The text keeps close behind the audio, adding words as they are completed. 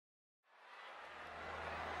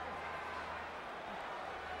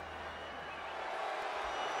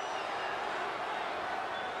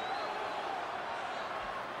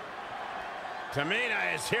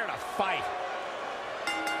Tamina is here to fight.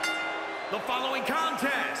 The following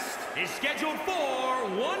contest is scheduled for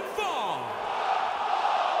one fall.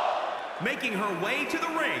 Making her way to the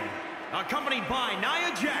ring, accompanied by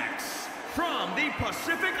Nia Jax from the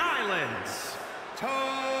Pacific Islands, Tamina.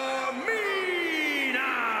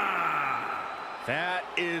 That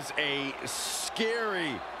is a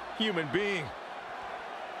scary human being.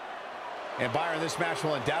 And Byron, this match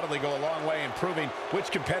will undoubtedly go a long way in proving which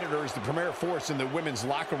competitor is the premier force in the women's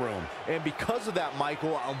locker room. And because of that,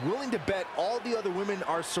 Michael, I'm willing to bet all the other women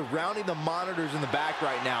are surrounding the monitors in the back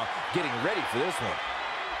right now, getting ready for this one.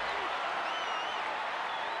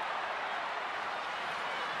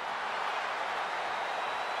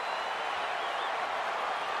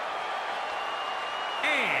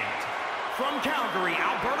 And from Calgary,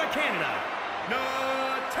 Alberta, Canada,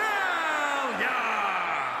 Natalya.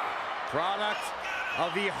 Product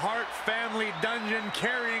of the Hart family dungeon,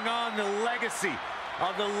 carrying on the legacy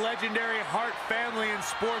of the legendary Hart family in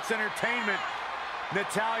sports entertainment.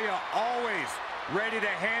 Natalya always ready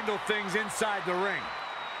to handle things inside the ring.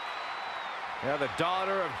 Yeah, the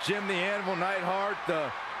daughter of Jim the Animal Neidhart,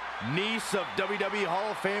 the niece of WWE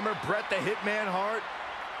Hall of Famer Bret the Hitman Hart.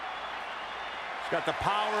 She's got the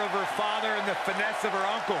power of her father and the finesse of her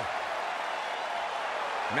uncle.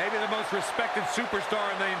 Maybe the most respected superstar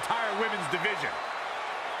in the entire women's division.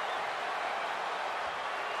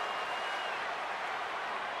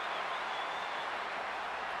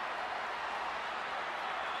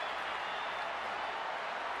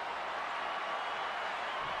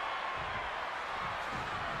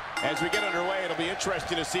 As we get underway, it'll be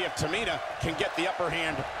interesting to see if Tamina can get the upper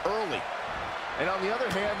hand early. And on the other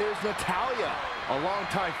hand, there's Natalya, a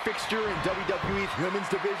longtime fixture in WWE's women's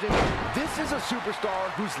division. This is a superstar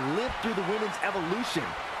who's lived through the women's evolution,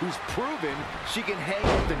 who's proven she can hang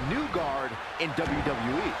with the new guard in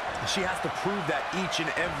WWE. She has to prove that each and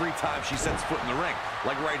every time she sets foot in the ring,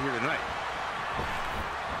 like right here tonight.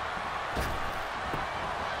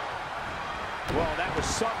 Well, that was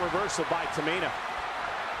some reversal by Tamina.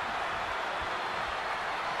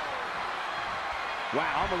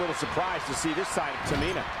 Wow, I'm a little surprised to see this side of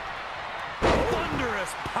Tamina.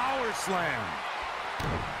 Thunderous power slam.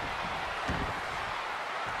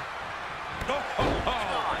 Oh, oh, oh.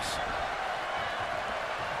 Gosh.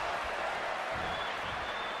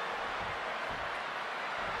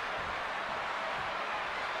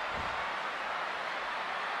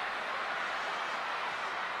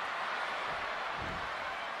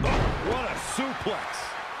 Oh, what a suplex.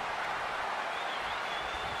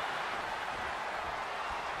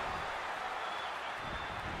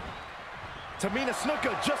 Tamina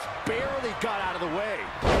Snuka just barely got out of the way.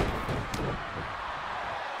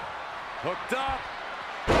 Hooked up.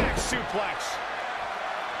 Back suplex.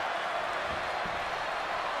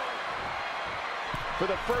 For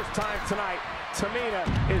the first time tonight, Tamina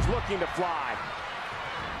is looking to fly.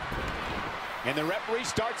 And the referee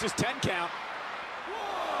starts his 10 count.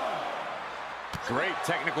 Great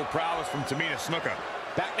technical prowess from Tamina Snuka.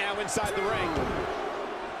 Back now inside the ring.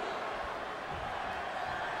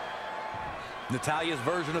 Natalya's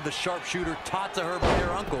version of the sharpshooter taught to her by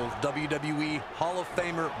her uncle, WWE Hall of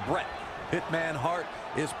Famer Bret Hitman Hart,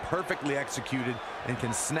 is perfectly executed and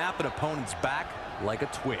can snap an opponent's back like a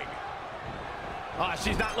twig. Oh,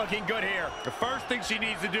 she's not looking good here. The first thing she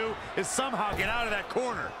needs to do is somehow get out of that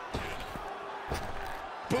corner.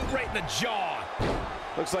 Boot right in the jaw.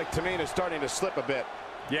 Looks like Tamina's starting to slip a bit.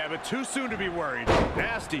 Yeah, but too soon to be worried.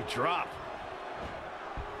 Nasty drop.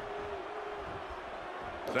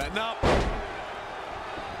 Setting up.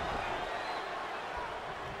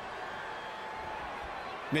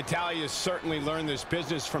 Natalya's certainly learned this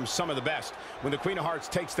business from some of the best. When the Queen of Hearts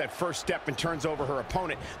takes that first step and turns over her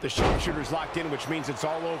opponent, the sharpshooter's locked in, which means it's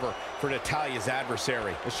all over for Natalya's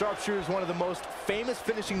adversary. The sharpshooter is one of the most famous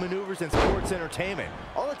finishing maneuvers in sports entertainment.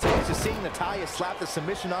 All it takes is seeing Natalya slap the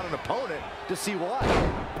submission on an opponent to see why.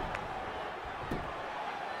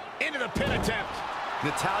 Into the pin attempt.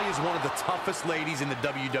 Natalya is one of the toughest ladies in the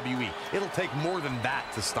WWE. It'll take more than that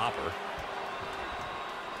to stop her.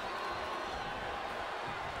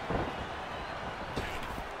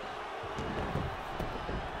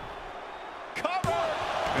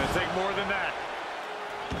 Gonna take more than that.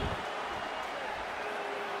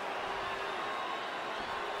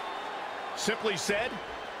 Simply said,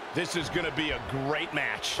 this is gonna be a great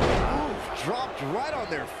match. Ooh, dropped right on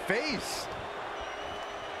their face.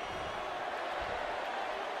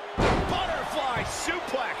 Butterfly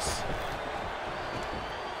suplex.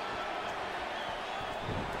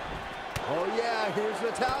 Oh yeah, here's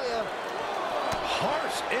Natalya.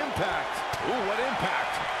 Harsh impact. Ooh, what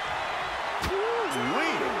impact.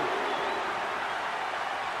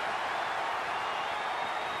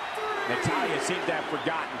 Natalya seemed to have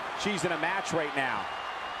forgotten she's in a match right now.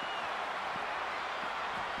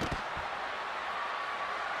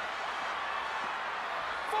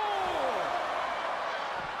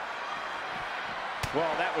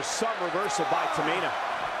 Well, that was some reversal by Tamina.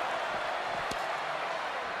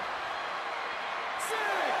 6.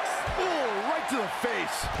 Oh, right to the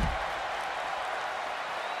face.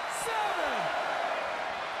 7.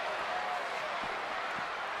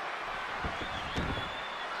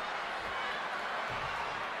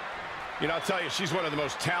 You know, I'll tell you, she's one of the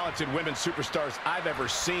most talented women superstars I've ever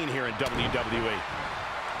seen here in WWE.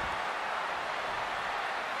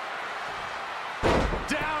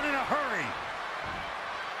 Down in a hurry.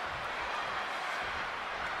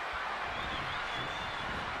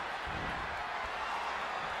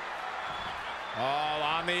 All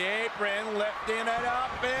on the apron, lifting it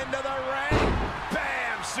up into the ring.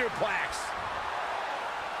 Bam! Suplex.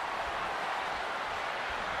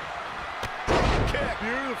 Kick.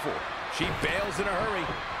 Beautiful. She bails in a hurry.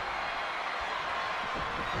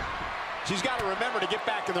 She's got to remember to get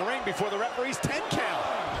back in the ring before the referee's 10 count.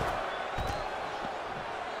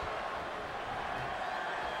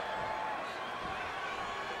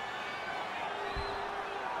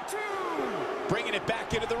 Bringing it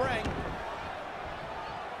back into the ring.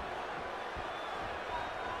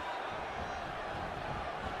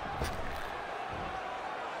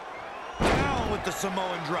 Down with the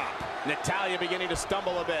Samoan drop. Natalya beginning to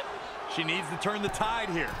stumble a bit. She needs to turn the tide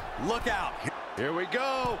here. Look out. Here we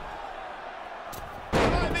go.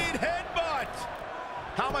 I mean, headbutt.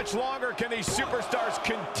 How much longer can these superstars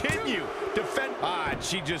continue defend? Ah,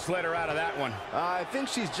 she just let her out of that one. I think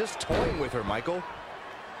she's just toying with her, Michael.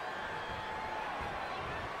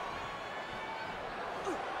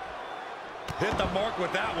 Hit the mark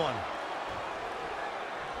with that one.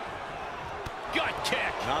 Gut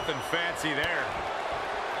kick. Nothing fancy there.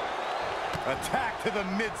 Attack to the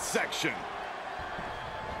midsection.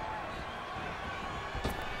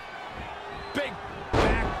 Big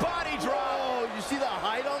back body drop. Oh, you see the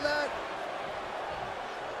height on that?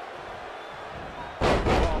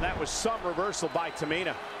 Well, that was some reversal by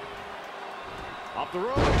Tamina. Off the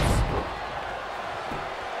ropes.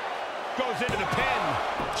 Goes into the pin.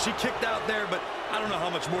 She kicked out there, but I don't know how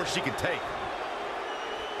much more she can take.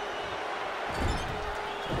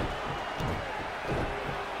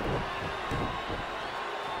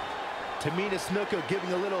 Tamina Snuka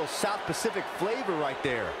giving a little South Pacific flavor right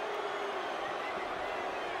there.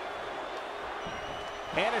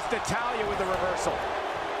 And it's Natalya with the reversal.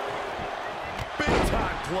 Big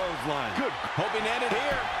time clothesline. Good. Hoping to end it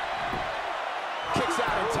here. Kicks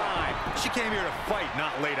out in time. She came here to fight,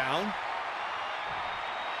 not lay down.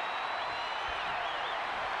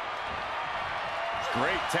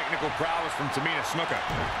 Great technical prowess from Tamina Snuka.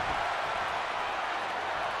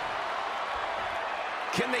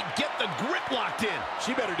 Can they get the grip locked in?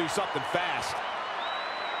 She better do something fast.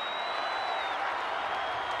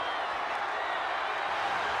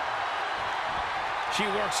 She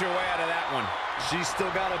works her way out of that one. She's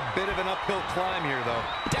still got a bit of an uphill climb here, though.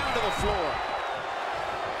 Down to the floor.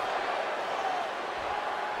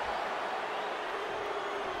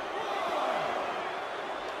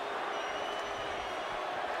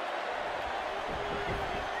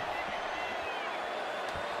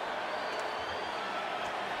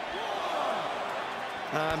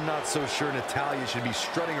 I'm not so sure Natalya should be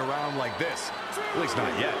strutting around like this. At least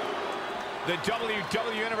not yet. The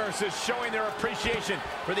WWE Universe is showing their appreciation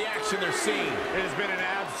for the action they're seeing. It has been an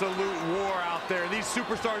absolute war out there. These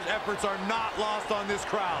superstars' efforts are not lost on this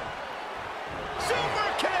crowd. Super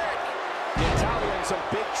kick! Natalya in some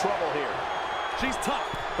big trouble here. She's tough,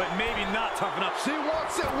 but maybe not tough enough. She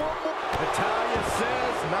wants it one more. Natalya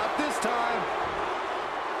says, not this time.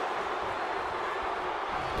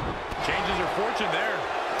 Changes her fortune there.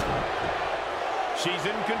 She's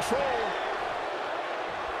in control.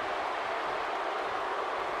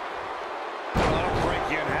 That'll break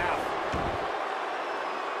you in half.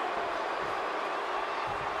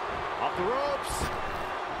 Off the ropes.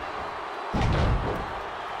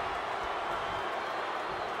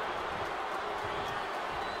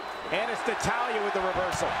 And it's Natalya with the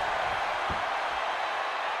reversal.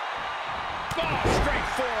 Oh, straight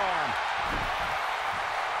forearm.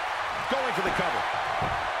 Going for the cover.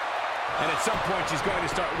 And at some point, she's going to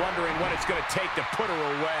start wondering what it's going to take to put her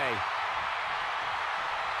away.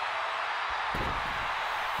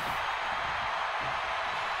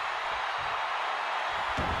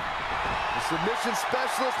 The submission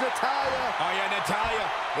specialist, Natalya. Oh, yeah, Natalya.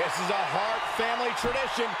 This is a Hart family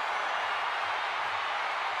tradition.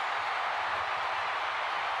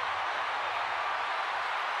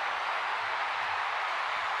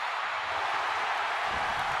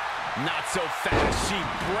 Not so fast. She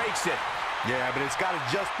breaks it. Yeah, but it's got to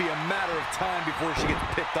just be a matter of time before she gets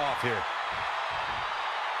picked off here.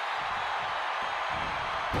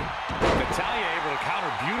 Natalya able to counter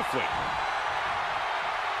beautifully.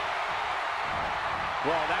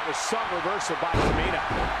 Well, that was some reversal by Tamina.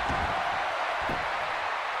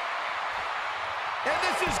 And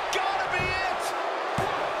this has got to be it!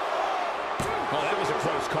 Well, that was a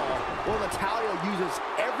close call. Well, Natalya uses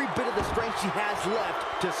every bit of the strength she has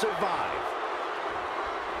left to survive.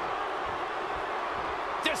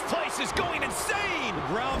 This place is going insane! The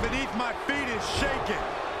ground beneath my feet is shaking.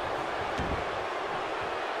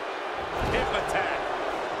 Hip attack.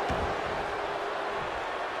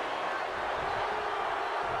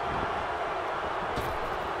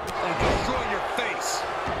 And destroy your face.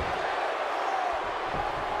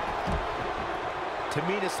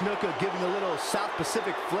 Tamina Snuka giving a little South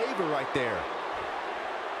Pacific flavor right there.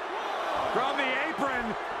 From the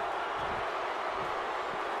apron.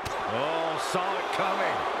 Oh, saw it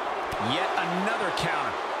coming. Yet another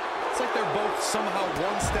counter. It's like they're both somehow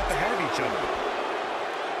one step ahead of each other.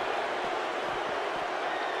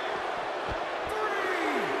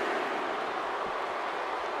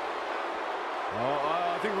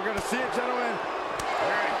 I think we're going to see it, gentlemen.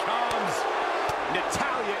 There it comes.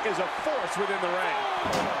 Natalya is a force within the ring.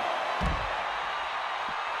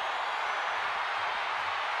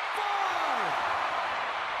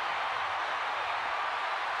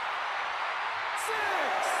 5, 6,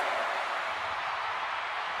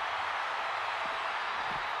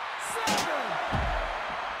 7,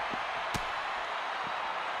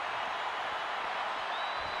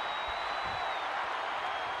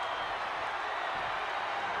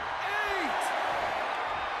 8.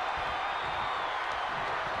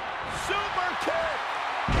 Super kick!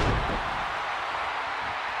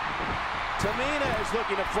 Tamina is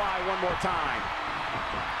looking to fly one more time.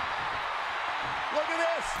 Look at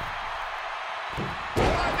this!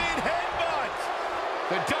 Headbutt!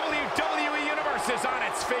 The WWE Universe is on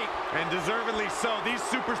its feet. And deservedly so. These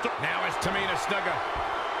superstars. Now it's Tamina Snuka.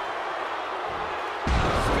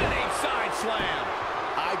 Spinning side slam.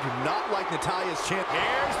 I do not like Natalya's chance.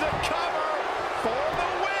 Here's the cover for the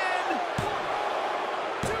win.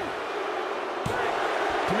 1, 2, 3.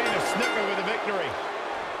 Tamina Snuka with a victory.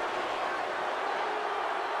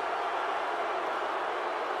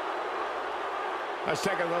 Let's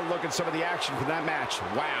take a little look at some of the action from that match.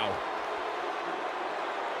 Wow.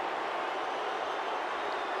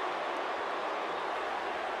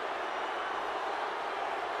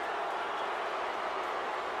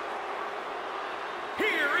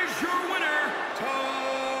 Here is your winner,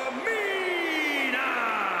 Tamina!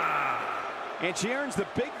 And she earns the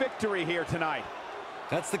big victory here tonight.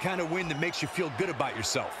 That's the kind of win that makes you feel good about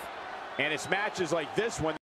yourself. And it's matches like this one